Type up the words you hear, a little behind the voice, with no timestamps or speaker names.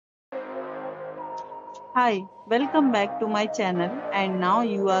Hi, welcome back to my channel and now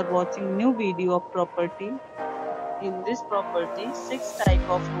you are watching new video of property. In this property, 6 type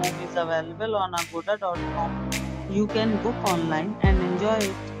of room is available on agoda.com. You can book online and enjoy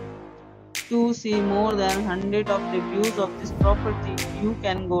it. To see more than 100 of reviews of this property, you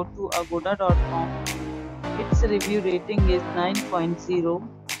can go to agoda.com. Its review rating is 9.0.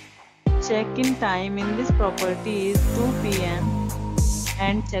 Check-in time in this property is 2 p.m.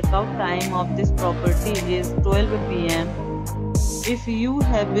 and checkout time of this property is 12 p.m. If you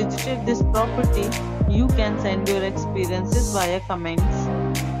have visited this property, you can send your experiences via comments.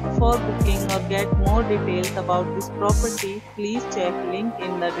 For booking or get more details about this property, please check link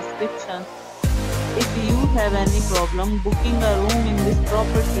in the description. If you have any problem booking a room in this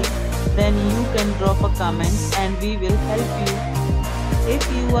property, then you can drop a comment and we will help you. If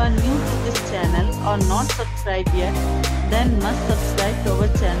you are new to this channel or not subscribed yet, then must subscribe to our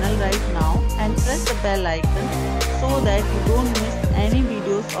channel right now and press the bell icon so that you don't miss any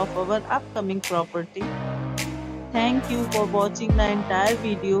videos of our upcoming property. Thank you for watching the entire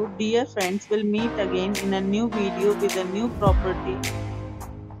video. Dear friends, will meet again in a new video with a new property.